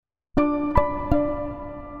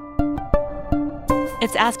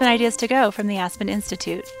It's Aspen Ideas to Go from the Aspen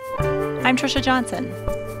Institute. I'm Trisha Johnson.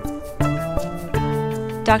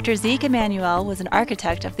 Dr. Zeke Emanuel was an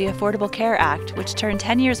architect of the Affordable Care Act, which turned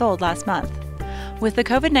 10 years old last month. With the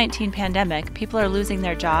COVID-19 pandemic, people are losing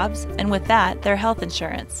their jobs, and with that, their health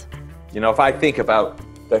insurance. If I think about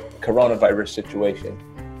the coronavirus situation,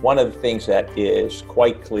 one of the things that is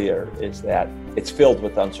quite clear is that it's filled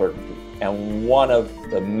with uncertainty. And one of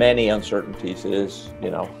the many uncertainties is,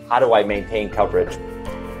 how do I maintain coverage?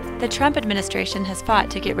 The Trump administration has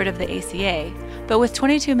fought to get rid of the ACA, but with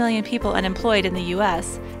 22 million people unemployed in the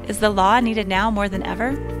U.S., is the law needed now more than ever?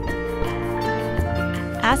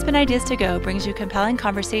 Aspen Ideas to Go brings you compelling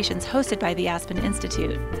conversations hosted by the Aspen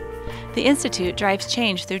Institute. The Institute drives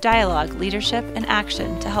change through dialogue, leadership, and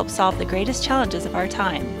action to help solve the greatest challenges of our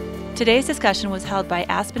time. Today's discussion was held by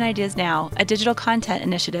Aspen Ideas Now, a digital content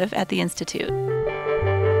initiative at the Institute.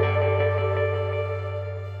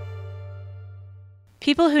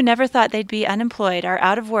 People who never thought they'd be unemployed are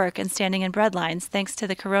out of work and standing in breadlines thanks to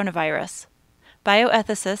the coronavirus.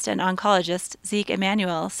 Bioethicist and oncologist Zeke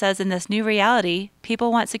Emanuel says in this new reality,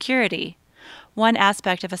 people want security. One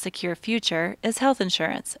aspect of a secure future is health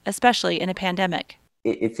insurance, especially in a pandemic.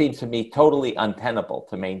 It seems to me totally untenable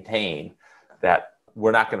to maintain that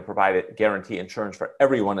we're not going to provide a guarantee insurance for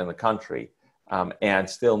everyone in the country and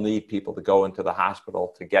still need people to go into the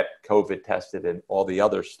hospital to get COVID tested and all the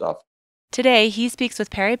other stuff. Today, he speaks with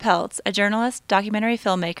Perri Peltz, a journalist, documentary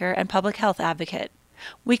filmmaker, and public health advocate.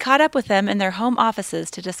 We caught up with them in their home offices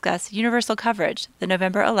to discuss universal coverage, the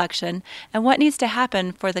November election, and what needs to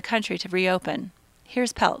happen for the country to reopen.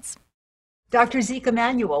 Here's Peltz. Dr. Zeke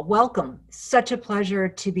Emanuel, welcome. Such a pleasure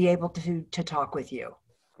to be able to talk with you.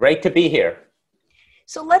 Great to be here.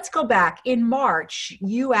 So let's go back. In March,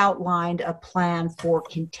 you outlined a plan for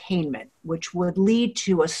containment, which would lead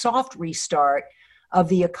to a soft restart of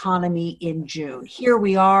the economy in June. Here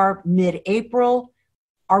we are, mid-April.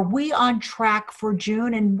 Are we on track for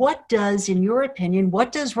June? And in your opinion,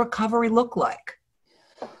 what does recovery look like?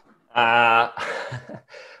 Well,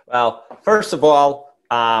 first of all,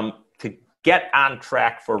 to get on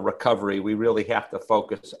track for recovery, we really have to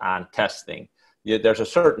focus on testing. There's a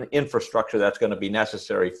certain infrastructure that's going to be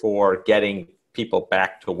necessary for getting people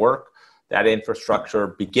back to work. That infrastructure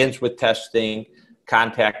begins with testing,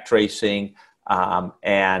 contact tracing,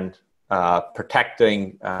 and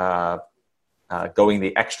protecting, going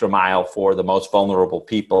the extra mile for the most vulnerable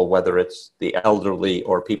people, whether it's the elderly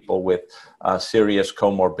or people with serious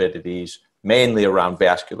comorbidities, mainly around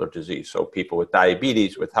vascular disease. So people with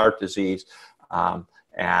diabetes, with heart disease,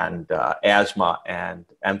 and asthma and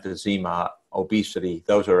emphysema, obesity,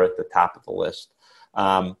 those are at the top of the list.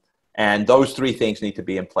 And those three things need to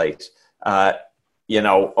be in place.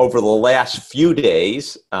 Over the last few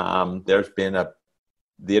days,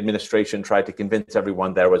 the administration tried to convince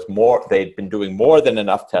everyone they'd been doing more than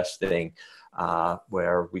enough testing,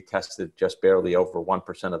 where we tested just barely over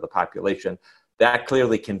 1% of the population. That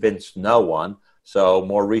clearly convinced no one. So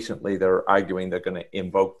more recently, they're arguing they're going to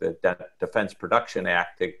invoke the Defense Production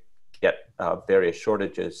Act to get various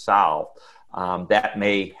shortages solved. That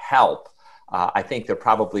may help. I think they're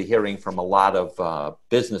probably hearing from a lot of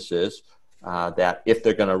businesses that if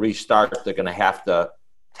they're going to restart, they're going to have to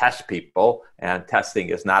test people, and testing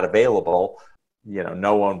is not available.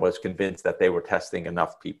 No one was convinced that they were testing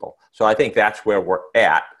enough people. So I think that's where we're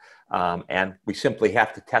at. And we simply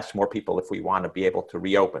have to test more people if we want to be able to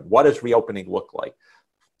reopen. What does reopening look like?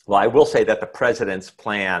 Well, I will say that the president's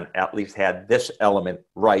plan at least had this element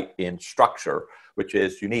right in structure, which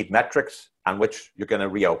is you need metrics on which you're going to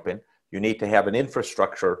reopen. You need to have an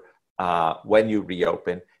infrastructure when you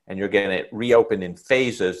reopen, and you're going to reopen in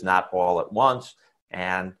phases, not all at once.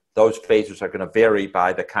 And those phases are going to vary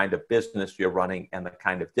by the kind of business you're running and the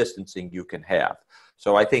kind of distancing you can have.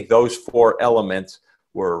 So I think those four elements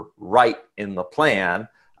were right in the plan.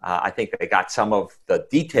 I think they got some of the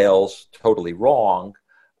details totally wrong,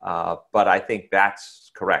 but I think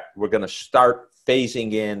that's correct. We're going to start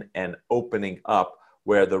phasing in and opening up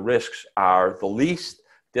where the risks are the least,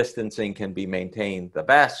 distancing can be maintained the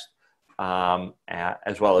best,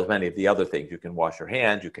 as well as many of the other things. You can wash your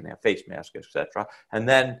hands, you can have face masks, etc. And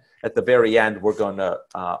then at the very end, we're going to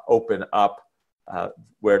open up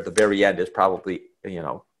where the very end is probably,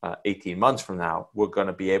 18 months from now, we're going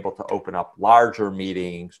to be able to open up larger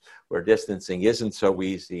meetings where distancing isn't so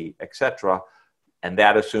easy, etc. And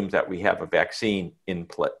that assumes that we have a vaccine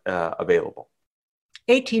available.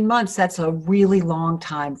 18 months, that's a really long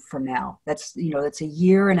time from now. That's a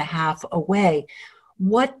year and a half away.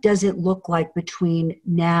 What does it look like between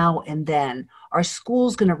now and then? Are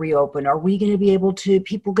schools going to reopen? Are we going to be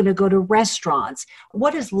people going to go to restaurants?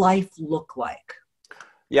 What does life look like?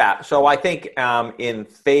 Yeah, so I think in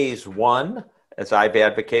phase one, as I've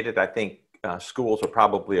advocated, I think schools are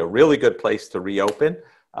probably a really good place to reopen,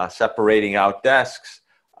 separating out desks.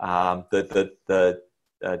 The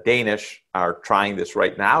Danish are trying this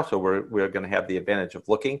right now, so we're going to have the advantage of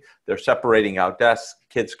looking. They're separating out desks.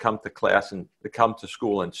 Kids come to class and they come to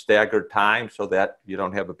school in staggered time so that you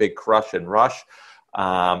don't have a big crush and rush.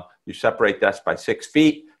 You separate desks by 6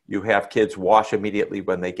 feet. You have kids wash immediately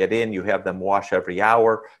when they get in. You have them wash every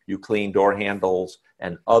hour. You clean door handles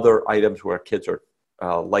and other items where kids are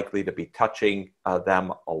likely to be touching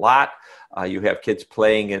them a lot. You have kids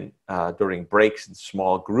playing during breaks in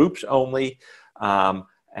small groups only.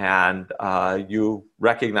 And you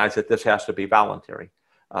recognize that this has to be voluntary.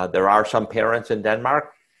 There are some parents in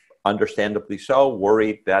Denmark, understandably so,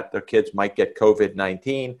 worried that their kids might get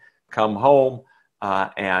COVID-19, come home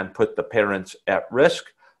and put the parents at risk.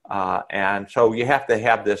 And so you have to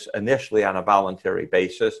have this initially on a voluntary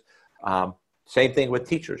basis. Same thing with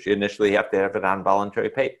teachers. You initially have to have it on a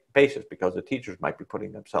voluntary basis because the teachers might be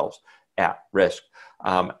putting themselves at risk.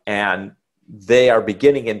 And they are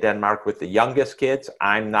beginning in Denmark with the youngest kids.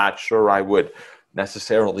 I'm not sure I would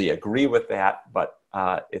necessarily agree with that, but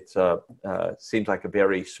it seems like a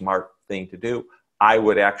very smart thing to do. I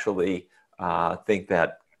would actually think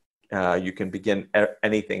that you can begin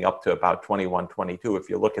anything up to about 21, 22. If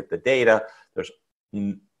you look at the data, there's,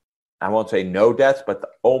 I won't say no deaths, but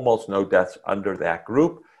almost no deaths under that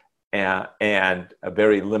group, and a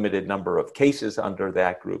very limited number of cases under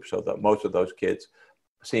that group, so that most of those kids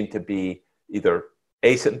seem to be either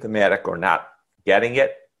asymptomatic or not getting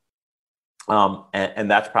it. And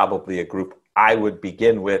that's probably a group I would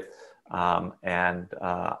begin with. And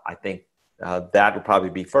I think that would probably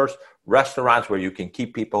be first. Restaurants where you can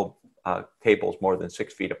keep people tables more than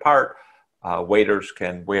 6 feet apart. Waiters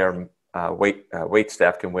can wear, wait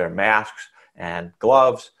staff can wear masks and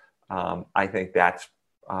gloves. I think that's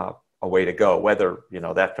a way to go. Whether,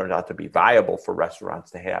 that turns out to be viable for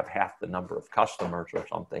restaurants to have half the number of customers or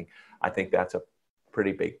something, I think that's a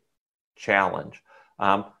pretty big challenge.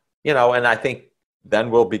 And I think then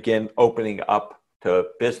we'll begin opening up to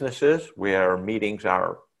businesses where meetings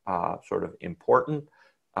are sort of important,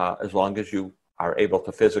 as long as you are able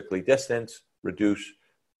to physically distance, reduce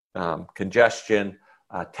congestion,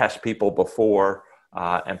 test people before,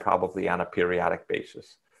 and probably on a periodic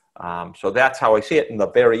basis. So that's how I see it. In the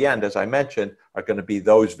very end, as I mentioned, are going to be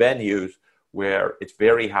those venues where it's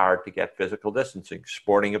very hard to get physical distancing: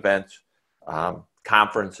 sporting events,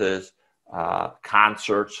 conferences,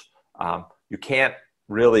 concerts. You can't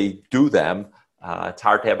really do them. It's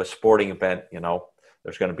hard to have a sporting event.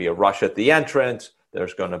 There's going to be a rush at the entrance.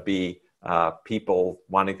 There's going to be people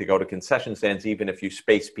wanting to go to concession stands, even if you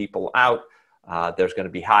space people out. There's going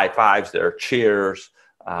to be high fives. There are cheers.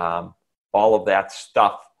 All of that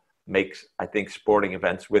stuff makes, I think, sporting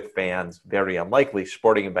events with fans very unlikely.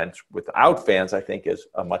 Sporting events without fans, I think, is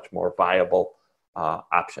a much more viable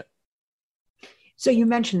option. So you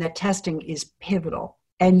mentioned that testing is pivotal,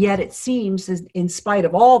 and yet it seems, in spite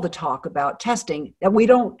of all the talk about testing, that we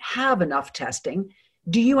don't have enough testing.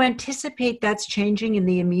 Do you anticipate that's changing in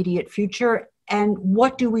the immediate future? And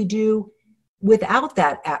what do we do without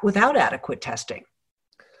adequate testing?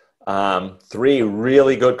 3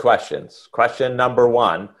 really good questions. Question number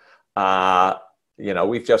 1,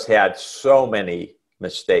 we've just had so many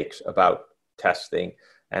mistakes about testing.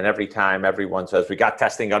 And every time everyone says we got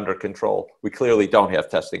testing under control, we clearly don't have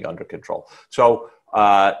testing under control. So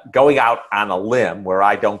going out on a limb where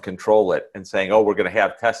I don't control it and saying, oh, we're going to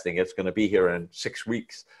have testing, it's going to be here in 6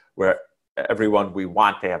 weeks, where everyone we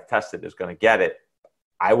want to have tested is going to get it,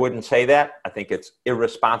 I wouldn't say that. I think it's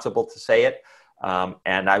irresponsible to say it.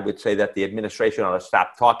 And I would say that the administration ought to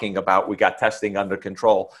stop talking about we got testing under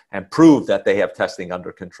control and prove that they have testing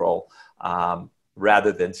under control,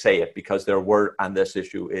 rather than say it, because their word on this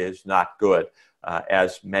issue is not good.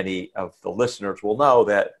 As many of the listeners will know,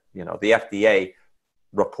 that the FDA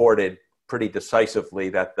reported pretty decisively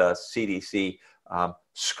that the CDC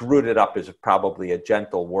screwed it up, is probably a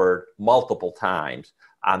gentle word, multiple times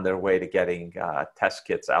on their way to getting test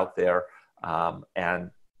kits out there,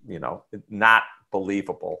 and not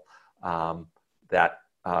believable that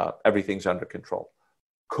everything's under control.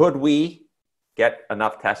 Could we get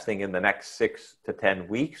enough testing in the next 6 to 10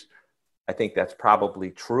 weeks? I think that's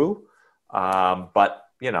probably true, but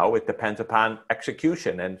it depends upon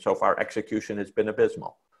execution, and so far execution has been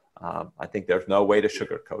abysmal. I think there's no way to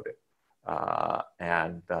sugarcoat it,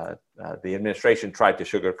 and the administration tried to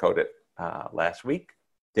sugarcoat it last week.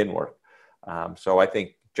 Didn't work. So I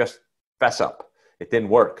think just fess up. It didn't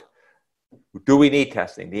work. Do we need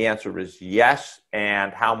testing? The answer is yes.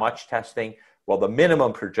 And how much testing? Well, the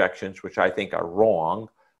minimum projections, which I think are wrong,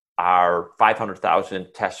 are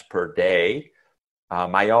 500,000 tests per day.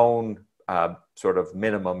 My own sort of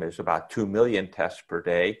minimum is about 2 million tests per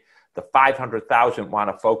day. The 500,000 want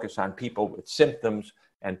to focus on people with symptoms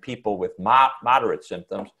and people with moderate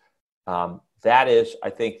symptoms. That is, I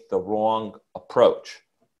think, the wrong approach.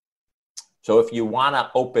 So if you want to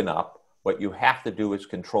open up, what you have to do is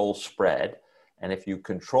control spread. And if you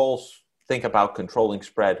think about controlling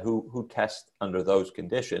spread, who tests under those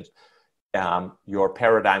conditions, your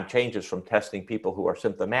paradigm changes from testing people who are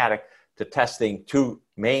symptomatic to testing two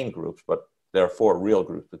main groups, but there are four real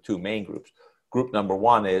groups, the two main groups. Group number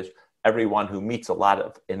one is everyone who meets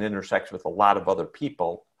and intersects with a lot of other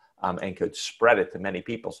people and could spread it to many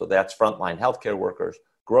people. So that's frontline healthcare workers,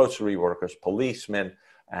 grocery workers, policemen,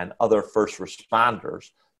 and other first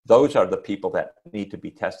responders. Those are the people that need to be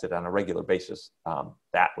tested on a regular basis.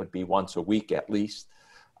 That would be once a week at least.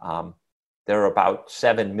 There are about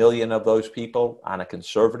 7 million of those people on a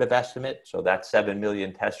conservative estimate. So that's 7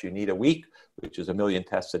 million tests you need a week, which is 1 million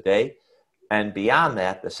tests a day. And beyond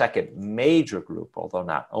that, the second major group, although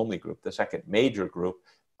not only group, the second major group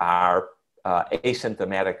are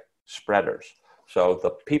asymptomatic spreaders. So the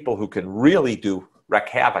people who can really wreak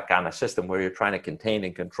havoc on a system where you're trying to contain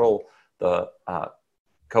and control the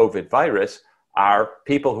COVID virus are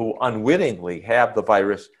people who unwittingly have the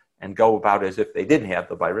virus and go about as if they didn't have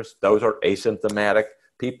the virus. Those are asymptomatic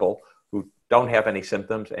people who don't have any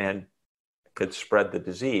symptoms and could spread the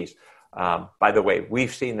disease. By the way,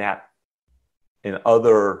 we've seen that in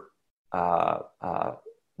other, not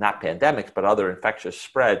pandemics, but other infectious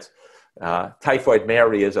spreads. Typhoid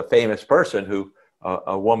Mary is a famous person who,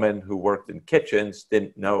 a woman who worked in kitchens,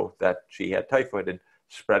 didn't know that she had typhoid and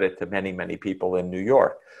spread it to many, many people in New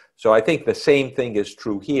York. So I think the same thing is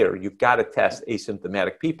true here. You've got to test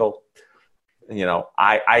asymptomatic people. You know,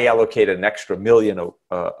 I allocate an extra 1 million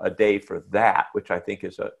a day for that, which I think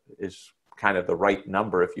is kind of the right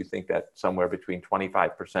number if you think that somewhere between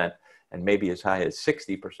 25% and maybe as high as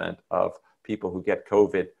 60% of people who get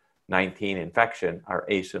COVID-19 infection are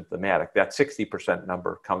asymptomatic. That 60%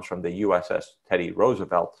 number comes from the USS Teddy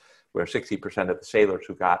Roosevelt, where 60% of the sailors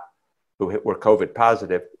who were COVID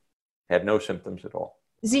positive had no symptoms at all.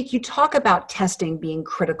 Zeke, you talk about testing being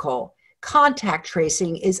critical. Contact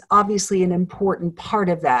tracing is obviously an important part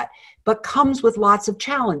of that, but comes with lots of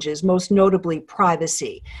challenges, most notably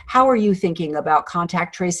privacy. How are you thinking about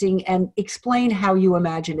contact tracing, and explain how you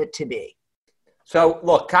imagine it to be? So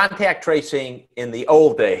look, contact tracing in the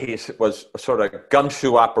old days was a sort of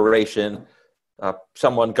gumshoe operation,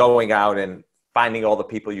 someone going out and finding all the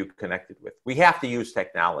people you connected with. We have to use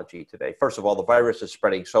technology today. First of all, the virus is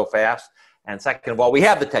spreading so fast. And second of all, we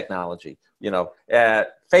have the technology. You know,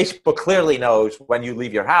 Facebook clearly knows when you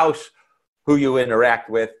leave your house, who you interact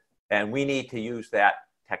with, and we need to use that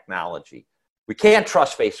technology. We can't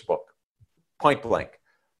trust Facebook, point blank.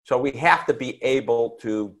 So we have to be able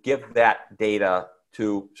to give that data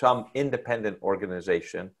to some independent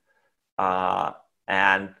organization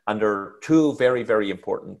and under two very, very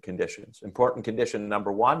important conditions. Important condition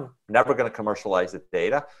number one, never going to commercialize the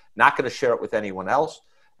data, not going to share it with anyone else.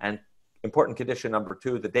 And important condition number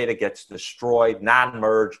two, the data gets destroyed,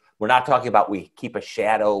 non-merged. We're not talking about we keep a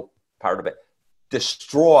shadow part of it.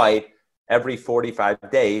 Destroyed every 45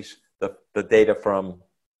 days, the data from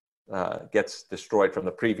gets destroyed from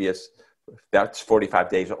the previous, that's 45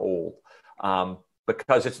 days old,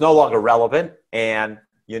 because it's no longer relevant and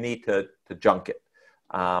you need to junk it.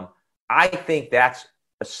 I think that's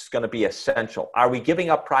going to be essential. Are we giving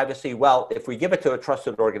up privacy? Well, if we give it to a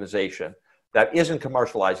trusted organization that isn't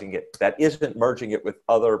commercializing it, that isn't merging it with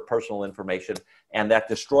other personal information, and that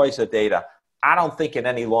destroys the data, I don't think in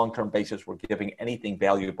any long-term basis we're giving anything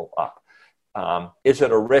valuable up. Is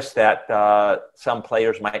it a risk that some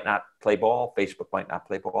players might not play ball? Facebook might not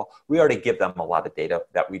play ball. We already give them a lot of data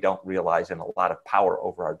that we don't realize and a lot of power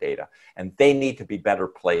over our data. And they need to be better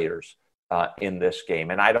players in this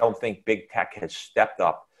game. And I don't think big tech has stepped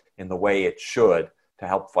up in the way it should to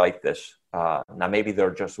help fight this. Now, maybe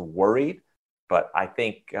they're just worried, but I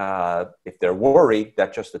think if they're worried,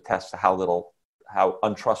 that just attests to how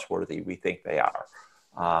untrustworthy we think they are.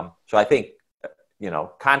 So I think,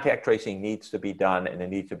 contact tracing needs to be done, and it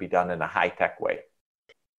needs to be done in a high-tech way.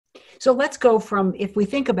 So let's go from, if we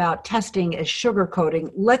think about testing as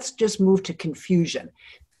sugarcoating, let's just move to confusion.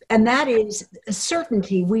 And that is a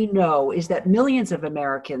certainty we know is that millions of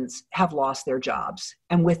Americans have lost their jobs.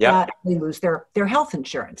 And with that, they lose their health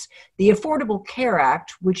insurance. The Affordable Care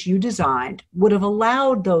Act, which you designed, would have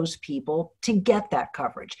allowed those people to get that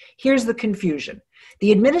coverage. Here's the confusion.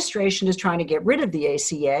 The administration is trying to get rid of the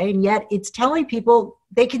ACA, and yet it's telling people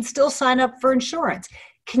they can still sign up for insurance.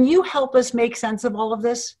 Can you help us make sense of all of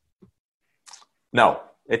this? No,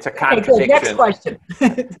 it's a contradiction. Okay, good. Next question.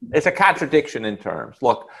 It's a contradiction in terms.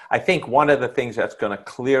 Look, I think one of the things that's going to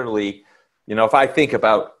clearly, if I think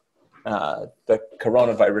about the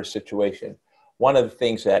coronavirus situation, one of the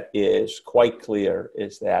things that is quite clear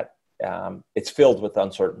is that it's filled with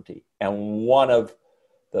uncertainty. And one of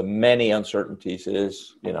the many uncertainties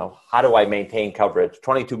is, how do I maintain coverage?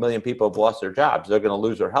 22 million people have lost their jobs. They're going to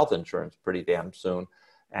lose their health insurance pretty damn soon.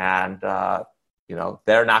 And,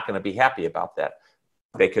 they're not going to be happy about that.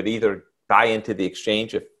 They could either buy into the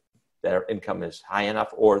exchange if their income is high enough,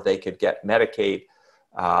 or they could get Medicaid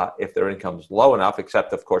if their income is low enough,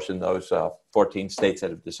 except, of course, in those 14 states that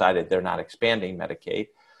have decided they're not expanding Medicaid.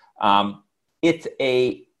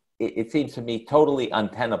 It seems to me totally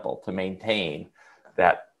untenable to maintain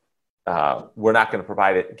that we're not going to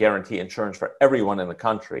provide a guarantee insurance for everyone in the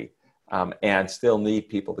country and still need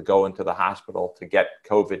people to go into the hospital to get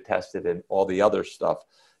COVID tested and all the other stuff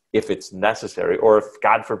if it's necessary, or if,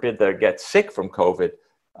 God forbid, they get sick from COVID,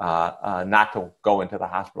 not to go into the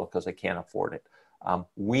hospital because they can't afford it.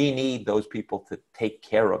 We need those people to take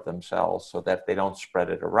care of themselves so that they don't spread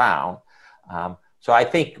it around. So I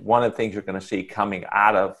think one of the things you're going to see coming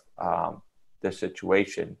out of this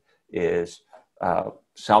situation is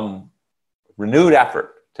some renewed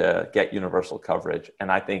effort to get universal coverage.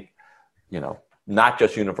 And I think, not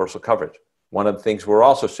just universal coverage. One of the things we're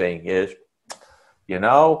also seeing is, a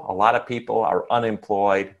lot of people are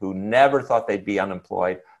unemployed who never thought they'd be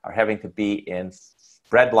unemployed, are having to be in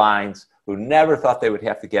bread lines, who never thought they would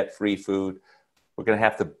have to get free food. We're going to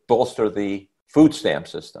have to bolster the food stamp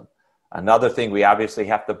system. Another thing we obviously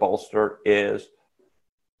have to bolster is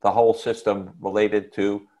the whole system related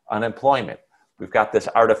to unemployment. We've got this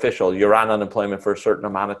artificial, you're on unemployment for a certain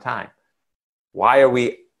amount of time. Why are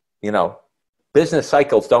we, business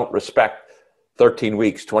cycles don't respect 13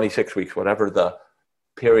 weeks, 26 weeks, whatever the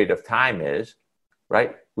period of time is,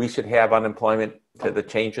 right? We should have unemployment to the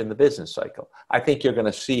change in the business cycle. I think you're going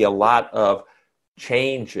to see a lot of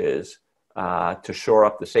changes to shore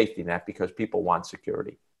up the safety net because people want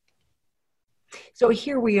security. So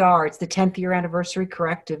here we are. It's the 10th year anniversary,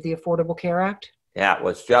 correct, of the Affordable Care Act? Yeah, it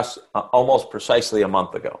was just almost precisely a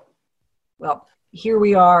month ago. Well, here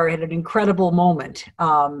we are at an incredible moment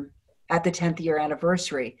at the 10th year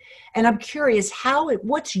anniversary. And I'm curious,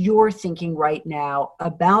 what's your thinking right now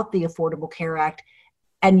about the Affordable Care Act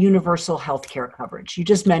and universal health care coverage? You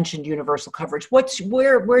just mentioned universal coverage.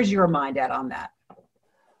 Where's your mind at on that?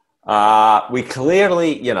 We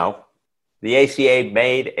clearly, the ACA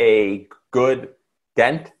made a good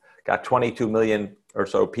dent, got 22 million or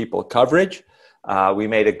so people coverage. We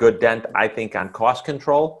made a good dent, I think, on cost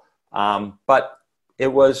control. But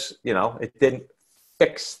it was, it didn't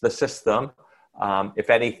fix the system. If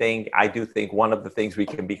anything, I do think one of the things we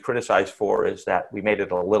can be criticized for is that we made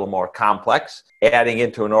it a little more complex, adding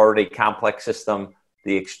into an already complex system,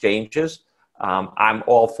 the exchanges. I'm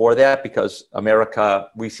all for that because America,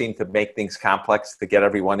 we seem to make things complex to get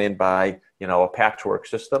everyone in by, a patchwork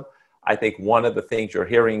system. I think one of the things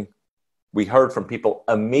we heard from people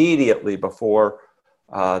immediately before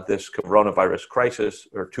this coronavirus crisis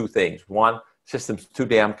are two things. One, system's too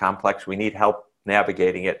damn complex. We need help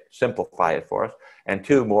navigating it, simplify it for us. And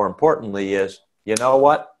two, more importantly, is,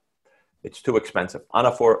 what? It's too expensive.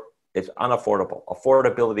 It's unaffordable.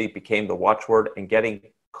 Affordability became the watchword, and getting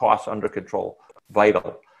costs under control,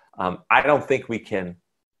 vital. I don't think we can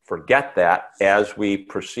forget that as we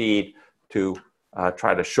proceed to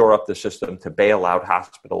try to shore up the system, to bail out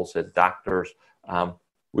hospitals and doctors.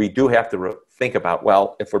 We do have to think about,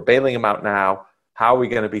 well, if we're bailing them out now, how are we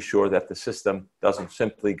going to be sure that the system doesn't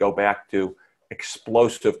simply go back to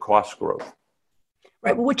explosive cost growth?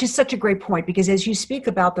 Right, which is such a great point, because as you speak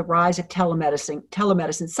about the rise of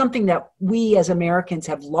telemedicine, something that we as Americans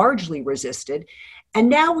have largely resisted, and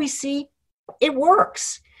now we see it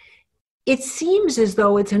works. It seems as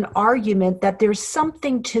though it's an argument that there's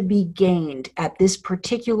something to be gained at this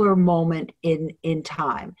particular moment in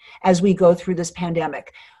time as we go through this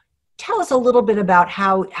pandemic. Tell us a little bit about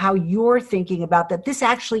how you're thinking about that. This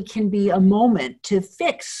actually can be a moment to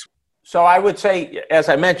fix. So I would say, as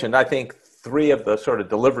I mentioned, I think three of the sort of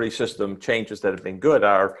delivery system changes that have been good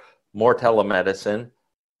are more telemedicine,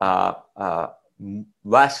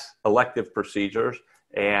 less elective procedures,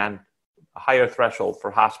 and a higher threshold for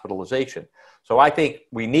hospitalization. So I think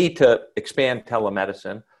we need to expand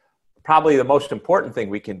telemedicine. Probably the most important thing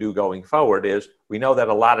we can do going forward is we know that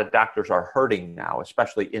a lot of doctors are hurting now,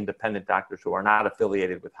 especially independent doctors who are not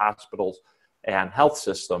affiliated with hospitals and health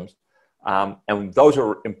systems. And those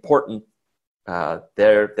are important.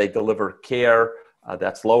 They deliver care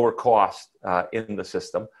that's lower cost in the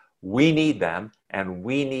system. We need them, and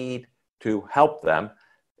we need to help them.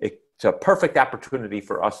 It's a perfect opportunity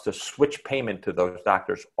for us to switch payment to those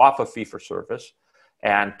doctors off of fee-for-service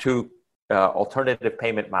and to alternative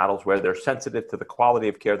payment models where they're sensitive to the quality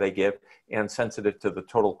of care they give and sensitive to the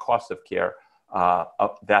total cost of care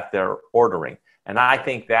that they're ordering. And I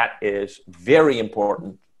think that is very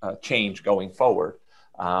important change going forward.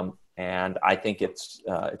 And I think it's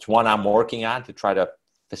one I'm working on to try to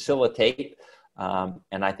facilitate.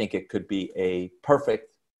 And I think it could be a perfect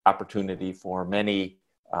opportunity for many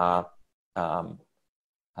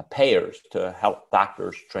payers to help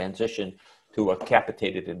doctors transition to a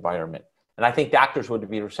capitated environment. And I think doctors would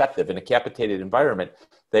be receptive. In a capitated environment,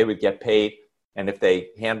 they would get paid. And if they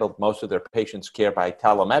handled most of their patients' care by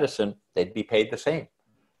telemedicine, they'd be paid the same.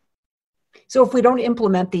 So if we don't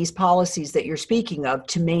implement these policies that you're speaking of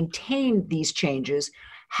to maintain these changes,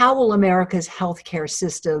 how will America's healthcare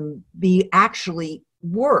system be actually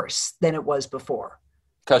worse than it was before?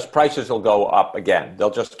 Because prices will go up again. They'll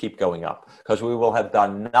just keep going up because we will have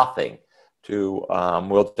done nothing to,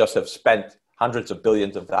 we'll just have spent hundreds of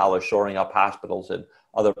billions of dollars shoring up hospitals and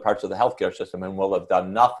other parts of the healthcare system, and we'll have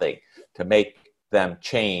done nothing to make them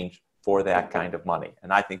change for that kind of money.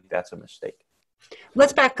 And I think that's a mistake.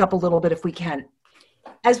 Let's back up a little bit if we can.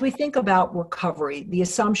 As we think about recovery, the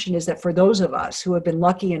assumption is that for those of us who have been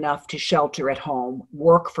lucky enough to shelter at home,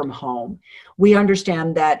 work from home, we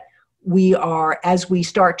understand that we are, as we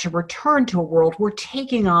start to return to a world, we're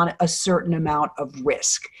taking on a certain amount of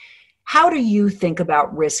risk. How do you think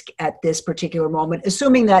about risk at this particular moment,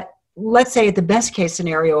 assuming that, let's say at the best case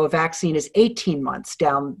scenario, a vaccine is 18 months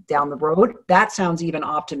down the road? That sounds even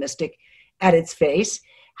optimistic at its face.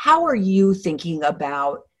 How are you thinking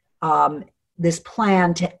about this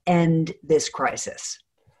plan to end this crisis?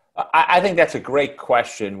 I think that's a great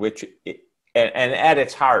question, and at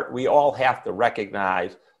its heart, we all have to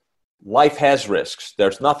recognize life has risks.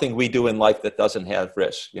 There's nothing we do in life that doesn't have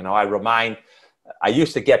risks. You know, I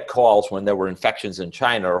used to get calls when there were infections in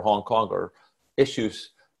China or Hong Kong or issues,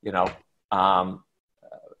 in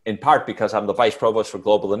part because I'm the vice provost for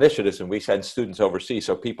global initiatives and we send students overseas.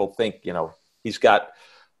 So people think, he's got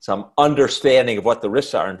some understanding of what the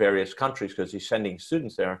risks are in various countries because he's sending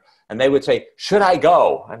students there. And they would say, should I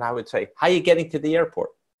go? And I would say, how are you getting to the airport?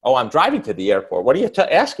 Oh, I'm driving to the airport. What are you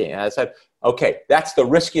asking? And I said, okay, that's the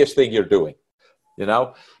riskiest thing you're doing.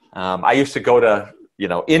 I used to go to,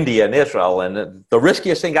 India and Israel, and the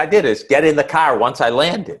riskiest thing I did is get in the car once I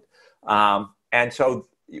landed. And so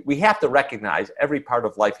we have to recognize every part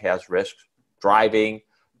of life has risks. Driving,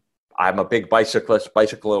 I'm a big bicyclist.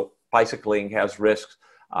 Bicycling has risks.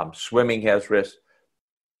 Swimming has risks.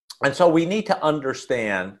 And so we need to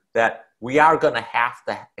understand that we are going to have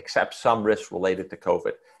to accept some risks related to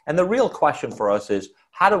COVID. And the real question for us is,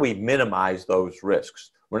 how do we minimize those risks?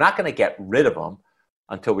 We're not going to get rid of them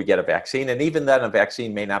until we get a vaccine. And even then, a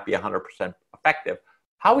vaccine may not be 100% effective.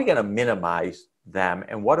 How are we going to minimize them?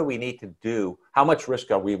 And what do we need to do? How much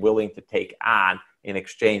risk are we willing to take on in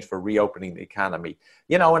exchange for reopening the economy?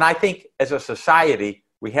 And I think as a society,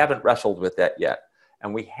 we haven't wrestled with that yet.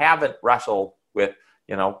 And we haven't wrestled with,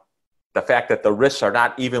 the fact that the risks are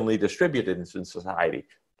not evenly distributed in society.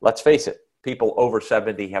 Let's face it, people over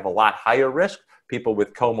 70 have a lot higher risk. People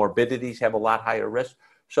with comorbidities have a lot higher risk.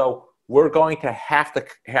 So we're going to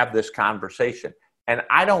have this conversation. And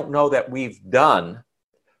I don't know that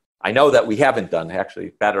I know that we haven't done,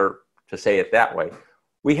 actually, better to say it that way.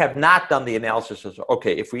 We have not done the analysis of,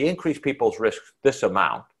 okay, if we increase people's risks this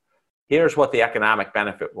amount, here's what the economic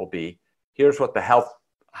benefit will be. Here's what the health,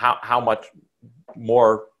 how much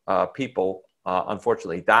more people,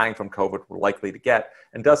 unfortunately, dying from COVID we're likely to get.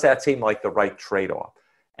 And does that seem like the right trade-off?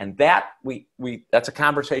 And that that's a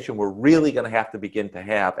conversation we're really going to have to begin to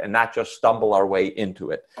have and not just stumble our way into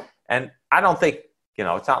it. And I don't think,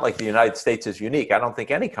 it's not like the United States is unique. I don't think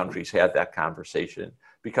any country's had that conversation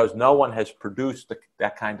because no one has produced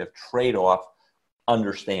that kind of trade-off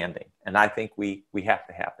understanding. And I think we have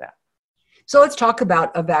to have that. So let's talk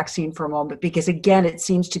about a vaccine for a moment, because again, it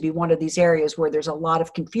seems to be one of these areas where there's a lot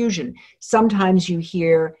of confusion. Sometimes you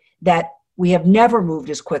hear that we have never moved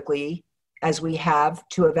as quickly as we have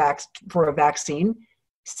for a vaccine.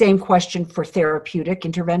 Same question for therapeutic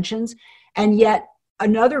interventions. And yet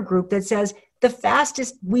another group that says the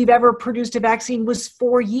fastest we've ever produced a vaccine was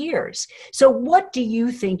 4 years. So what do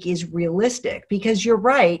you think is realistic? Because you're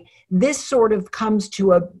right, this sort of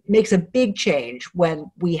makes a big change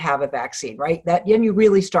when we have a vaccine, right? That then you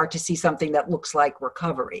really start to see something that looks like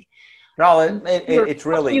recovery. No, it's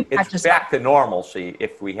really, it's back to that? normalcy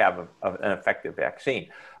if we have an effective vaccine.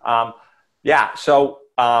 So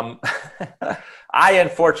I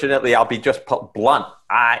unfortunately, I'll be just blunt.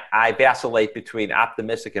 I vacillate between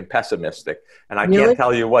optimistic and pessimistic, and I can't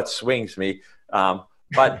tell you what swings me.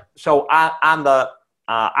 But so on the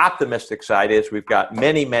optimistic side is we've got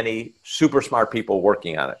many super smart people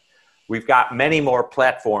working on it. We've got many more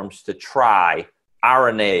platforms to try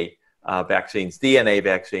RNA vaccines, DNA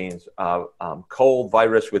vaccines, cold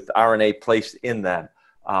virus with RNA placed in them,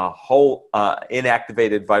 whole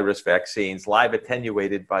inactivated virus vaccines, live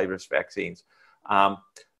attenuated virus vaccines.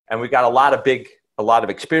 And we've got a lot of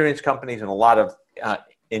experienced companies and a lot of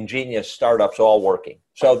ingenious startups all working.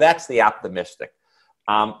 So that's the optimistic.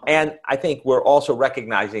 And I think we're also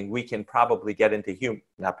recognizing we can probably get into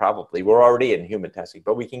we're already in human testing,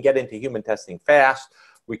 but we can get into human testing fast.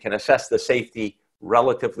 We can assess the safety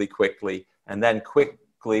relatively quickly, and then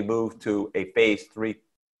quickly move to a phase 3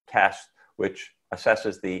 test, which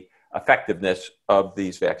assesses the effectiveness of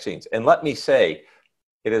these vaccines. And let me say,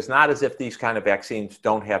 it is not as if these kind of vaccines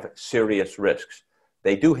don't have serious risks.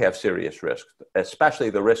 They do have serious risks,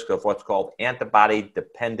 especially the risk of what's called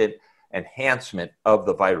antibody-dependent enhancement of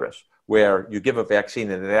the virus, where you give a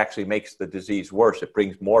vaccine and it actually makes the disease worse. It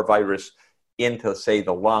brings more virus into, say,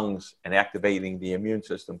 the lungs and activating the immune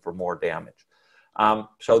system for more damage.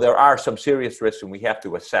 So there are some serious risks, and we have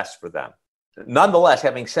to assess for them. Nonetheless,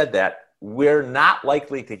 having said that, we're not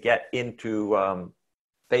likely to get into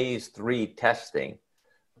phase 3 testing.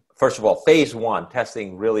 First of all, phase 1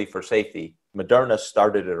 testing really for safety. Moderna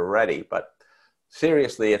started it already, but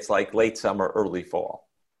seriously, it's like late summer, early fall.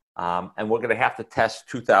 And we're going to have to test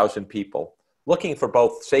 2,000 people, looking for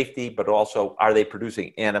both safety, but also are they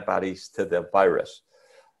producing antibodies to the virus?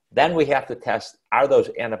 Then we have to test, are those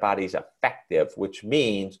antibodies effective, which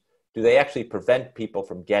means do they actually prevent people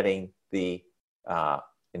from getting the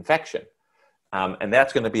infection? And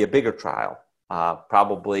that's going to be a bigger trial.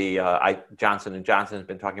 Probably Johnson & Johnson has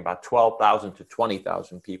been talking about 12,000 to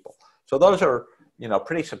 20,000 people. So those are,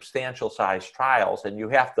 pretty substantial size trials, and you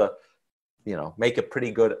have to, make a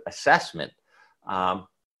pretty good assessment.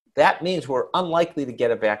 That means we're unlikely to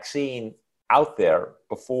get a vaccine out there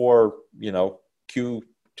before,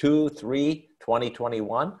 Q2, 3,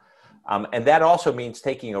 2021. And that also means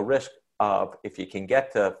taking a risk of, if you can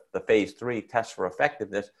get to the phase 3 test for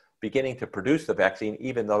effectiveness, beginning to produce the vaccine,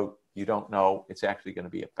 even though you don't know it's actually going to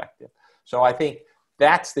be effective. So I think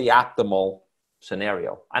that's the optimal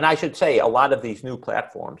scenario. And I should say, a lot of these new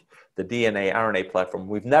platforms, the DNA, RNA platform,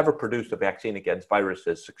 we've never produced a vaccine against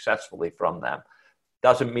viruses successfully from them.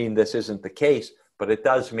 Doesn't mean this isn't the case, but it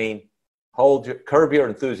does mean curb your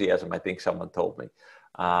enthusiasm, I think someone told me.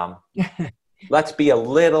 Let's be a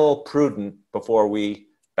little prudent before we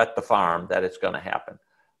bet the farm that it's going to happen.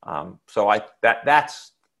 So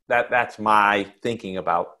that's my thinking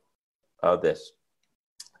about this.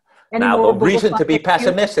 Now, the reason to be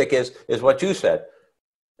pessimistic is what you said.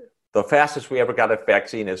 The fastest we ever got a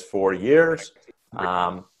vaccine is 4 years.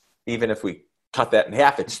 Even if we cut that in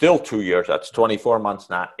half, it's still 2 years. That's 24 months,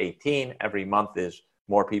 not 18. Every month is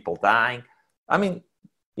more people dying. I mean,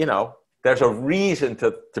 there's a reason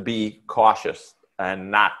to be cautious and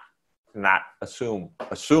not assume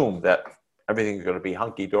that everything's going to be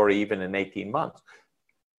hunky-dory even in 18 months.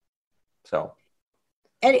 So,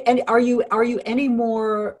 and are you any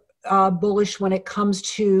more bullish when it comes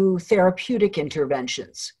to therapeutic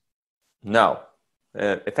interventions? No,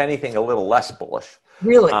 if anything, a little less bullish.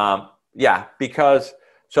 Really? Yeah, because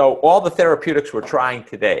so all the therapeutics we're trying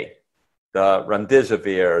today, the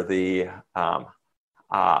remdesivir, the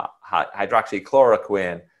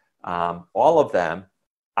hydroxychloroquine, all of them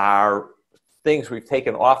are things we've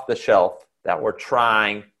taken off the shelf that we're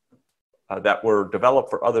trying, that were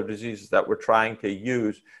developed for other diseases that we're trying to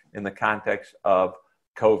use in the context of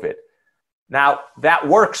COVID. Now, that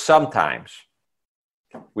works sometimes.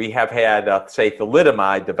 We have had, say,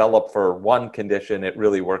 thalidomide developed for one condition. It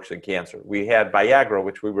really works in cancer. We had Viagra,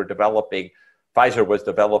 which we were developing. Pfizer was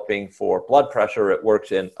developing for blood pressure. It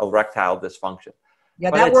works in erectile dysfunction.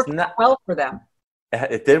 Yeah, that worked well for them.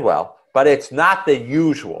 It did well, but it's not the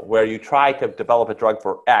usual where you try to develop a drug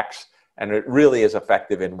for X and it really is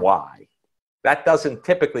effective in Y. That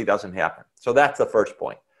typically doesn't happen. So that's the first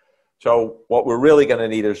point. So what we're really going to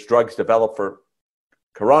need is drugs developed for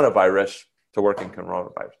coronavirus to work in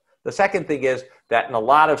coronavirus. The second thing is that in a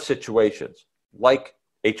lot of situations, like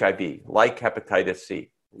HIV, like hepatitis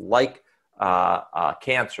C, like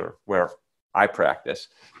cancer, where I practice,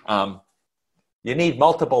 you need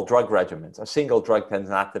multiple drug regimens. A single drug tends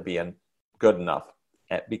not to be good enough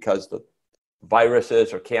because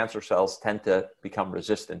viruses or cancer cells tend to become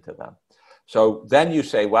resistant to them. So then you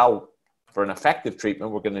say, well, for an effective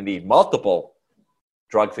treatment, we're going to need multiple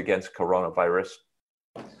drugs against coronavirus.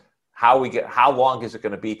 How long is it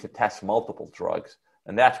going to be to test multiple drugs?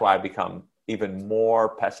 And that's why I become even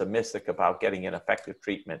more pessimistic about getting an effective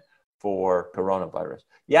treatment for coronavirus.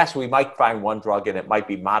 Yes, we might find one drug and it might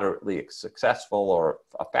be moderately successful or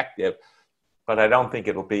effective, but I don't think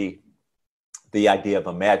it'll be the idea of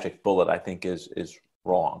a magic bullet. I think is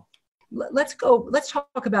wrong. Let's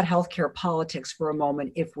talk about healthcare politics for a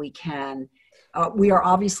moment, if we can. We are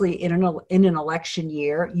obviously in an election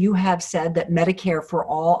year. You have said that Medicare for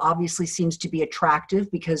all obviously seems to be attractive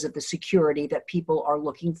because of the security that people are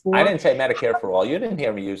looking for. I didn't say Medicare for all. You didn't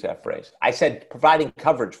hear me use that phrase. I said providing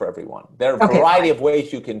coverage for everyone. There are a variety of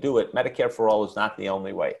ways you can do it. Medicare for all is not the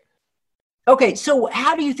only way. Okay, so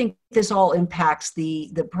how do you think this all impacts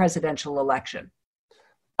the presidential election?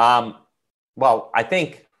 Well, I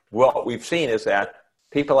think what we've seen is that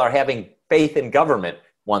people are having faith in government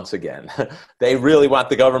once again. They really want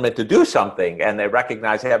the government to do something, and they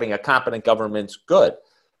recognize having a competent government's good.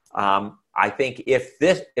 I think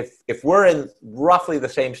if we're in roughly the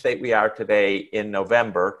same state we are today in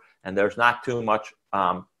November, and there's not too much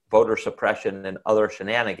voter suppression and other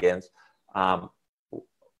shenanigans,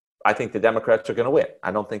 I think the Democrats are going to win.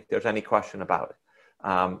 I don't think there's any question about it.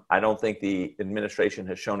 I don't think the administration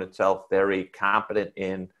has shown itself very competent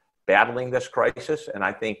in battling this crisis, and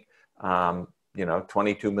I think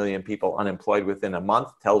 22 million people unemployed within a month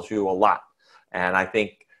tells you a lot. And I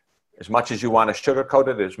think as much as you want to sugarcoat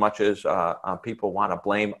it, as much as people want to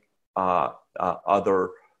blame other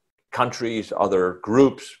countries, other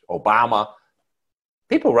groups, Obama,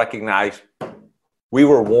 people recognize we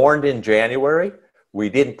were warned in January. We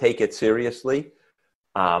didn't take it seriously.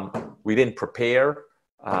 We didn't prepare.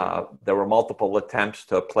 There were multiple attempts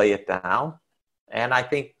to play it down. And I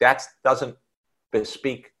think that doesn't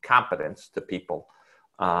bespeak competence to people.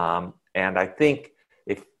 And I think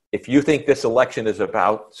if you think this election is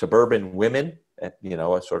about suburban women,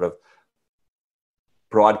 a sort of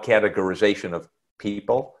broad categorization of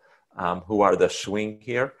people who are the swing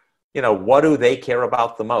here, what do they care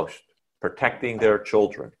about the most? Protecting their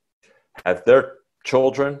children. Have their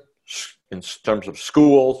children, in terms of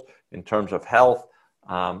schools, in terms of health,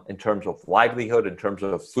 in terms of livelihood, in terms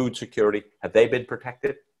of food security, have they been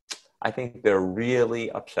protected? I think they're really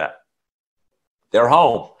upset. They're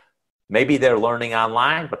home. Maybe they're learning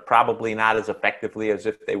online, but probably not as effectively as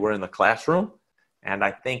if they were in the classroom. And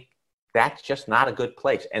I think that's just not a good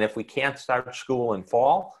place. And if we can't start school in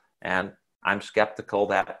fall, and I'm skeptical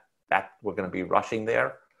that we're going to be rushing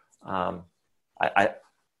there, I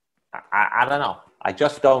don't know. I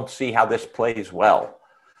just don't see how this plays well.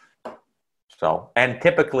 So, and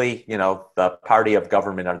typically, the party of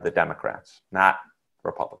government are the Democrats, not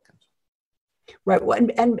Republicans. Right. Well,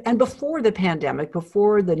 and before the pandemic,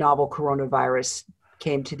 before the novel coronavirus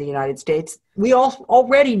came to the United States, we all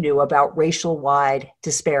already knew about racial-wide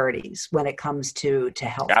disparities when it comes to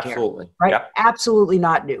healthcare. Absolutely. Right? Yep. Absolutely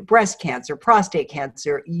not new. Breast cancer, prostate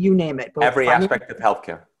cancer, you name it. Every aspect of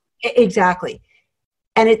healthcare. Exactly.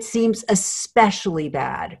 And it seems especially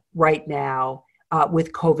bad right now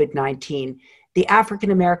with COVID-19. The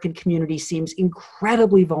African-American community seems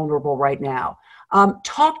incredibly vulnerable right now.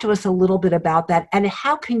 Talk to us a little bit about that, and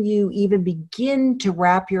how can you even begin to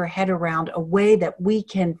wrap your head around a way that we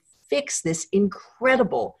can fix this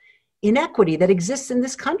incredible inequity that exists in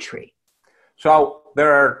this country? So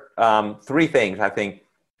there are three things I think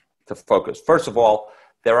to focus. First of all,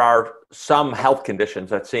 there are some health conditions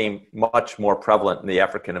that seem much more prevalent in the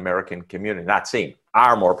African-American community,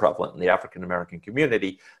 are more prevalent in the African-American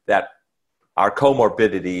community, that are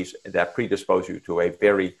comorbidities that predispose you to a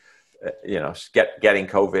very getting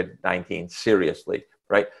COVID-19 seriously,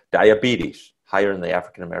 right? Diabetes, higher in the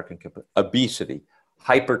African-American community, obesity,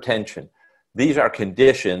 hypertension. These are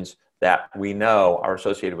conditions that we know are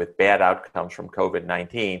associated with bad outcomes from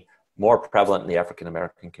COVID-19, more prevalent in the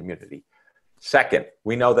African-American community. Second,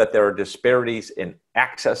 we know that there are disparities in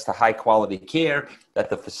access to high quality care, that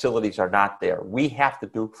the facilities are not there. We have to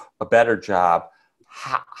do a better job.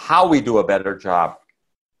 How we do a better job,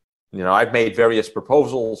 I've made various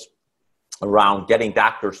proposals around getting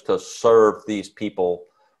doctors to serve these people,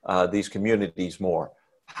 these communities more.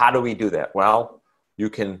 How do we do that? Well, you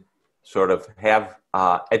can sort of have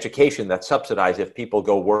education that's subsidized if people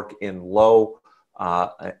go work in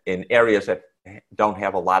in areas that don't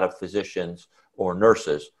have a lot of physicians or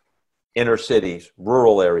nurses, inner cities,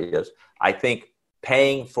 rural areas. I think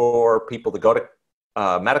paying for people to go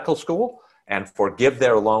to medical school and forgive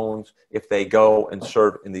their loans if they go and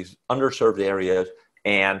serve in these underserved areas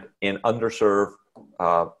and in underserved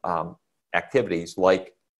activities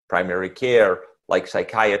like primary care, like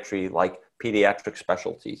psychiatry, like pediatric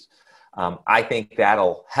specialties. I think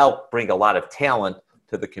that'll help bring a lot of talent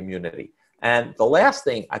to the community. And the last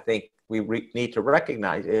thing I think we need to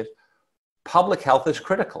recognize is public health is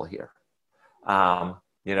critical here.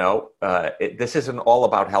 This isn't all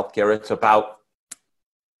about healthcare. It's about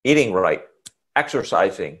eating right,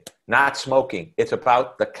 exercising, not smoking. It's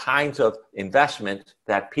about the kinds of investments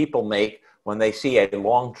that people make when they see a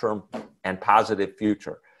long-term and positive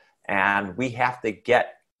future. And we have to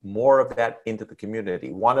get more of that into the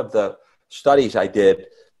community. One of the studies I did,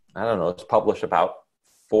 I don't know, it's published about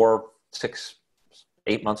 4, 6,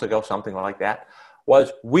 8 months ago, something like that,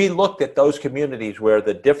 was we looked at those communities where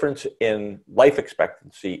the difference in life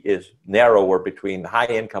expectancy is narrower between high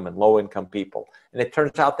income and low income people. And it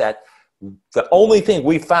turns out that the only thing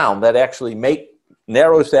we found that actually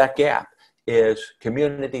narrows that gap is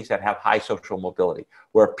communities that have high social mobility,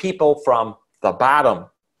 where people from the bottom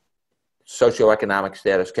socioeconomic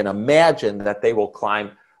status can imagine that they will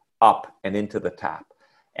climb up and into the top.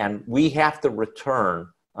 And we have to return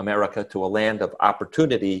America to a land of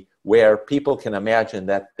opportunity where people can imagine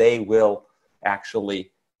that they will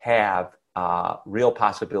actually have real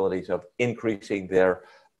possibilities of increasing their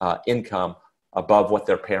income above what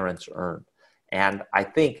their parents earned. And I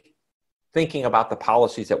think thinking about the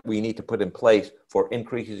policies that we need to put in place for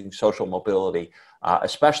increasing social mobility,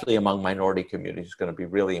 especially among minority communities, is going to be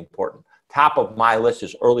really important. Top of my list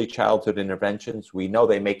is early childhood interventions. We know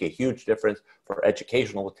they make a huge difference for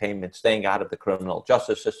educational attainment, staying out of the criminal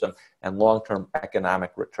justice system, and long-term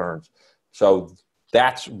economic returns. So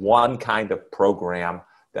that's one kind of program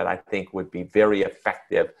that I think would be very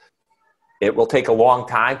effective. It will take a long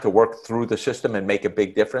time to work through the system and make a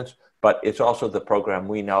big difference, but it's also the program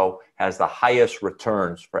we know has the highest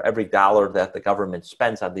returns. For every dollar that the government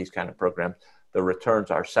spends on these kind of programs, the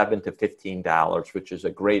returns are $7 to $15, which is a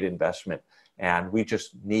great investment. And we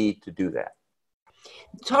just need to do that.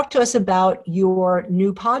 Talk to us about your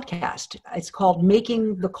new podcast. It's called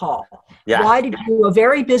Making the Call. Yeah. Why did you, a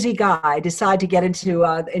very busy guy, decide to get into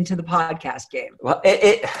the podcast game? Well,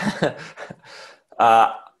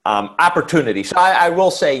 opportunity. So I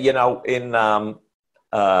will say, in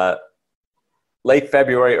late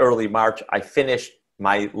February, early March, I finished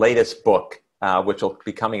my latest book, which will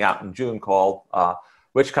be coming out in June, called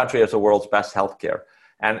Which Country Has the World's Best Healthcare?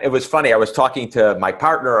 And it was funny. I was talking to my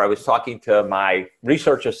partner. I was talking to my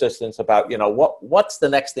research assistants about, what's the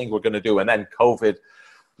next thing we're going to do? And then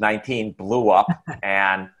COVID-19 blew up.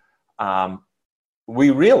 And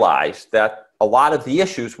we realized that a lot of the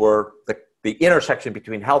issues were the intersection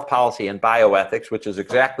between health policy and bioethics, which is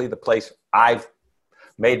exactly the place I've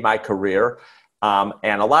made my career.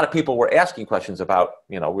 And a lot of people were asking questions about,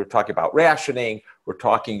 we're talking about rationing, we're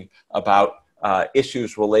talking about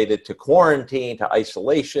issues related to quarantine, to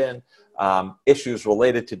isolation, issues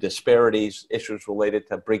related to disparities, issues related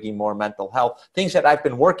to bringing more mental health, things that I've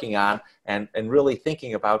been working on and really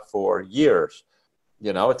thinking about for years.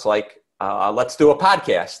 It's like, let's do a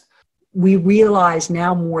podcast. We realize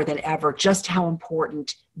now more than ever just how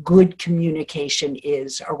important good communication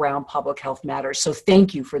is around public health matters. So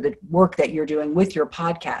thank you for the work that you're doing with your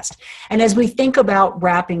podcast. And as we think about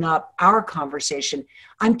wrapping up our conversation,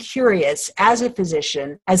 I'm curious, as a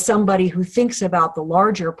physician, as somebody who thinks about the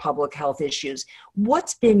larger public health issues,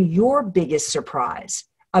 what's been your biggest surprise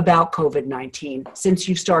about COVID-19 since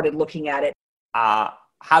you started looking at it?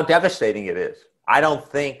 How devastating it is. I don't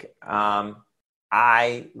think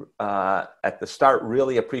I, at the start,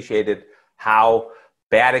 really appreciated how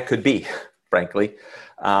bad it could be, frankly.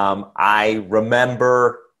 I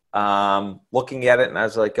remember looking at it and I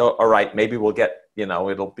was like, oh, all right, maybe we'll get,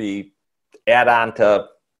 it'll be add on to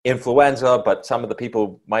influenza, but some of the people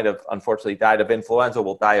who might have unfortunately died of influenza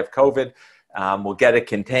will die of COVID. We'll get it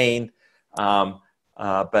contained.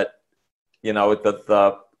 But,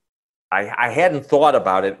 I hadn't thought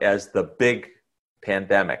about it as the big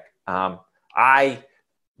pandemic. I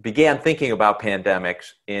began thinking about pandemics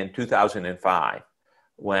in 2005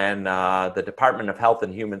 when the Department of Health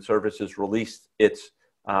and Human Services released its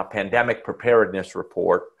pandemic preparedness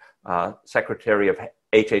report. Secretary of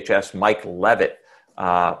HHS Mike Leavitt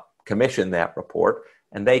commissioned that report,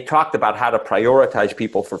 and they talked about how to prioritize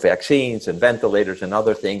people for vaccines and ventilators and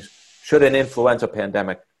other things should an influenza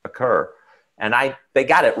pandemic occur. And they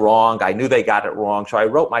got it wrong. I knew they got it wrong. So I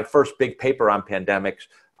wrote my first big paper on pandemics,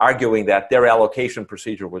 arguing that their allocation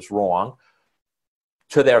procedure was wrong.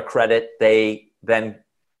 To their credit, they then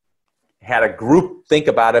had a group think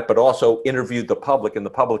about it, but also interviewed the public, and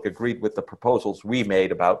the public agreed with the proposals we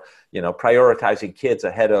made about, prioritizing kids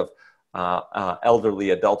ahead of elderly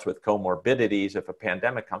adults with comorbidities if a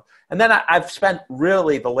pandemic comes. And then I've spent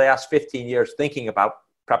really the last 15 years thinking about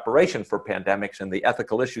preparation for pandemics and the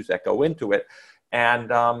ethical issues that go into it.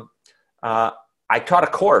 And I taught a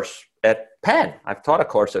course at Penn. I've taught a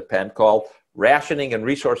course at Penn called Rationing and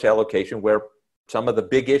Resource Allocation, where some of the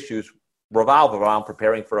big issues revolve around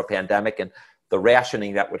preparing for a pandemic and the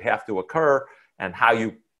rationing that would have to occur and how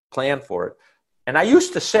you plan for it. And I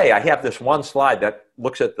used to say, I have this one slide that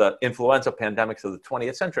looks at the influenza pandemics of the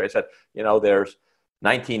 20th century. I said, there's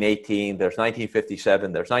 1918, there's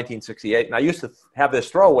 1957, there's 1968. And I used to have this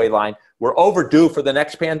throwaway line, we're overdue for the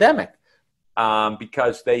next pandemic,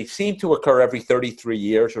 because they seem to occur every 33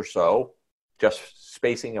 years or so, just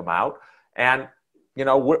spacing them out. And,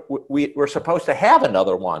 we're supposed to have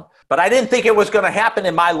another one. But I didn't think it was going to happen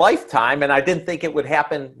in my lifetime, and I didn't think it would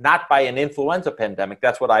happen not by an influenza pandemic.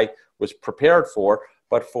 That's what I was prepared for,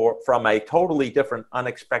 but from a totally different,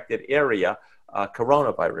 unexpected area,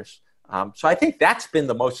 coronavirus. So I think that's been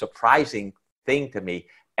the most surprising thing to me.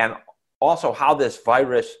 And also how this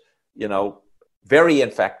virus, very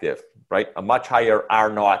infective, right? A much higher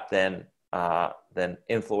R0 than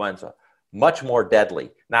influenza, much more deadly.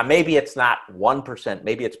 Now, maybe it's not 1%,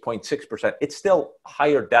 maybe it's 0.6%. It's still a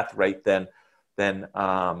higher death rate than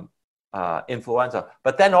influenza.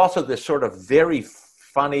 But then also this sort of very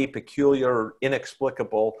funny, peculiar,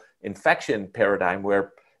 inexplicable infection paradigm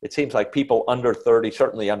where it seems like people under 30,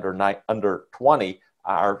 certainly under 20,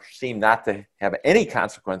 seem not to have any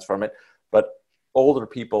consequence from it, but older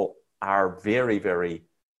people are very, very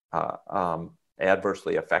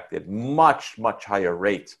adversely affected, much, much higher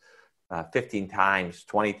rates, 15 times,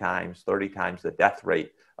 20 times, 30 times the death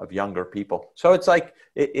rate of younger people. So it's like,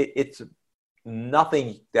 it's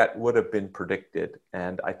nothing that would have been predicted.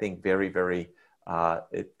 And I think very, very,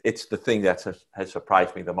 it's the thing that has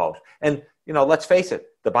surprised me the most. And, let's face it,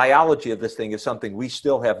 the biology of this thing is something we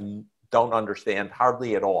still don't understand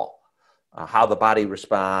hardly at all. How the body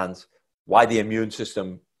responds, why the immune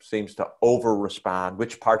system seems to over-respond,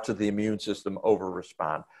 which parts of the immune system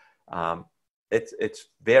over-respond. It's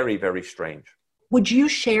very, very strange. Would you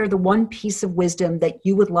share the one piece of wisdom that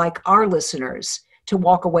you would like our listeners to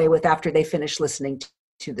walk away with after they finish listening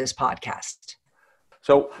to this podcast?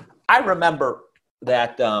 So I remember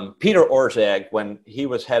that Peter Orszag, when he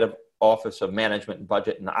was head of Office of Management and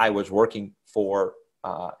Budget, and I was working for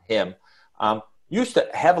him, used to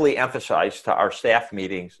heavily emphasize to our staff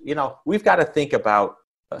meetings, we've got to think about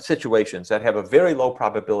situations that have a very low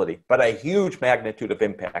probability, but a huge magnitude of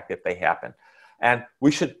impact if they happen. And we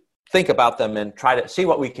should think about them and try to see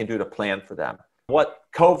what we can do to plan for them. What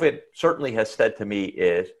COVID certainly has said to me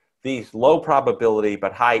is these low probability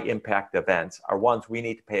but high impact events are ones we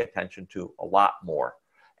need to pay attention to a lot more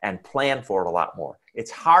and plan for it a lot more. It's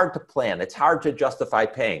hard to plan. It's hard to justify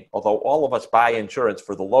paying, although all of us buy insurance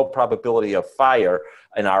for the low probability of fire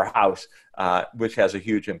in our house, which has a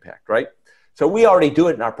huge impact, right? So we already do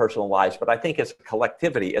it in our personal lives, but I think as a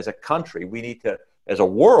collectivity, as a country, we need to, as a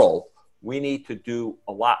world, we need to do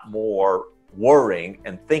a lot more worrying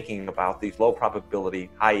and thinking about these low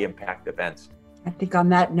probability, high impact events. I think on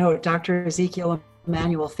that note, Dr. Zeke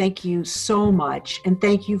Emanuel, thank you so much. And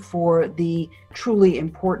thank you for the truly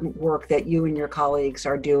important work that you and your colleagues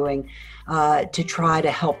are doing to try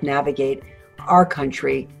to help navigate our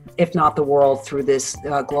country, if not the world, through this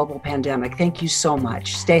global pandemic. Thank you so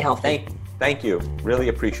much. Stay healthy. Thank you. Really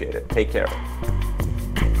appreciate it. Take care.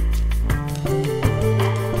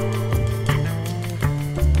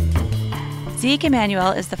 Zeke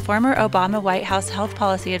Emanuel is the former Obama White House health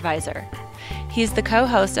policy advisor. He's the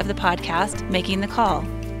co-host of the podcast, Making the Call.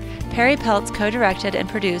 Perri Peltz co-directed and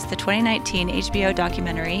produced the 2019 HBO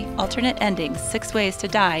documentary, Alternate Endings, 6 Ways to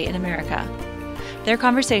Die in America. Their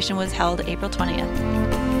conversation was held April 20th.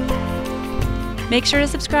 Make sure to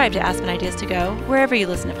subscribe to Aspen Ideas to Go wherever you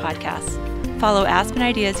listen to podcasts. Follow Aspen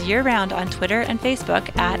Ideas year-round on Twitter and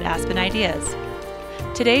Facebook at Aspen Ideas.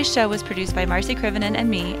 Today's show was produced by Marcy Krivinen and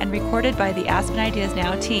me and recorded by the Aspen Ideas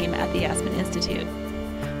Now team at the Aspen Institute.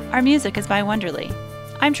 Our music is by Wonderly.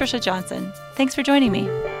 I'm Trisha Johnson. Thanks for joining me.